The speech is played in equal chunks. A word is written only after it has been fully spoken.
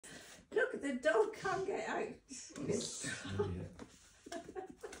but the dog can't get out.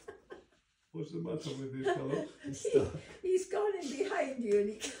 What's the matter with this fellow? He's gone in behind you and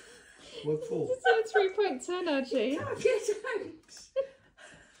he can't. What for? It's a 3-point turn, Archie. He can't get out.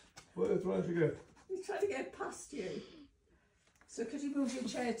 What are you trying to get? He's trying to get past you. So could you move your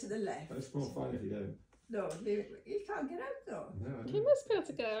chair to the left? It's more fun if you don't. No, he can't get out though. No, I He don't. must be able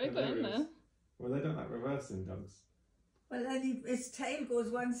to go. He got in there. Well, they don't like reversing dogs. Well, then his tail goes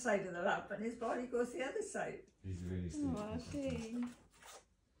one side of the lap and his body goes the other side. He's really stinky. Oh, Archie.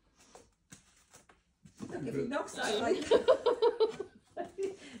 Look, if he knocks out like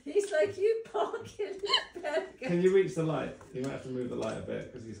he's like you parking his bed. Can you reach the light? You might have to move the light a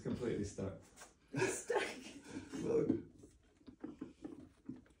bit because he's completely stuck. He's stuck. Look.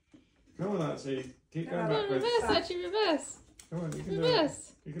 Come on, Archie. Keep going Come on, backwards. reverse, Archie, reverse. Come on, you can Reverse.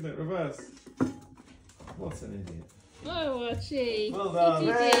 do it. You can do it. Reverse. What an idiot. Oh, Archie. Well done.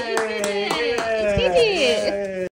 You did it.